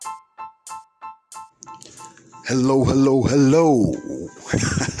Hello, hello, hello.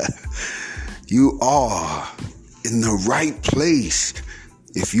 You are in the right place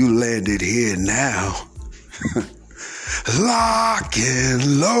if you landed here now. Lock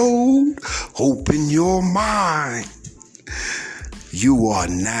and load, open your mind. You are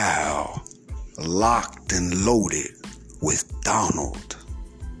now locked and loaded with Donald.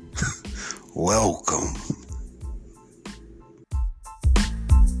 Welcome.